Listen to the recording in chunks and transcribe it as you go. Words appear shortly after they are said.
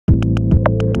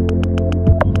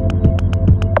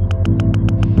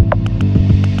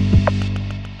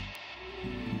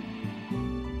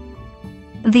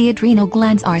The adrenal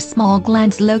glands are small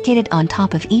glands located on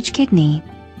top of each kidney.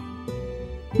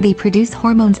 They produce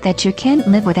hormones that you can't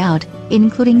live without,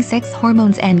 including sex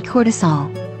hormones and cortisol.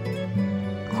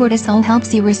 Cortisol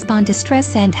helps you respond to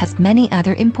stress and has many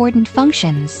other important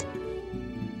functions.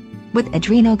 With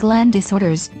adrenal gland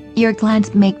disorders, your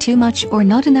glands make too much or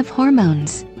not enough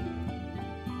hormones.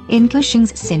 In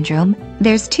Cushing's syndrome,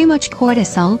 there's too much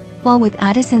cortisol, while with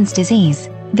Addison's disease,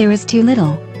 there is too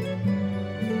little.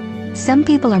 Some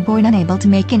people are born unable to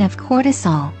make enough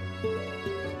cortisol.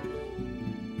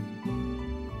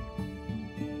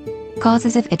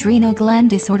 Causes of adrenal gland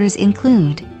disorders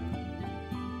include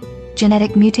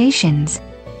genetic mutations,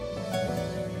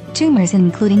 tumors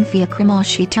including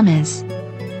pheochromocytomas,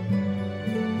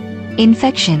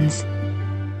 infections,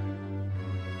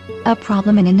 a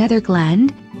problem in another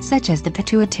gland, such as the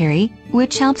pituitary,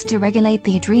 which helps to regulate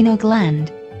the adrenal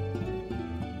gland,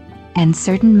 and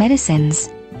certain medicines.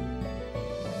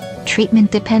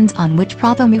 Treatment depends on which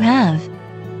problem you have.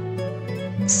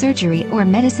 Surgery or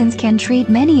medicines can treat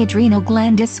many adrenal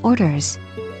gland disorders.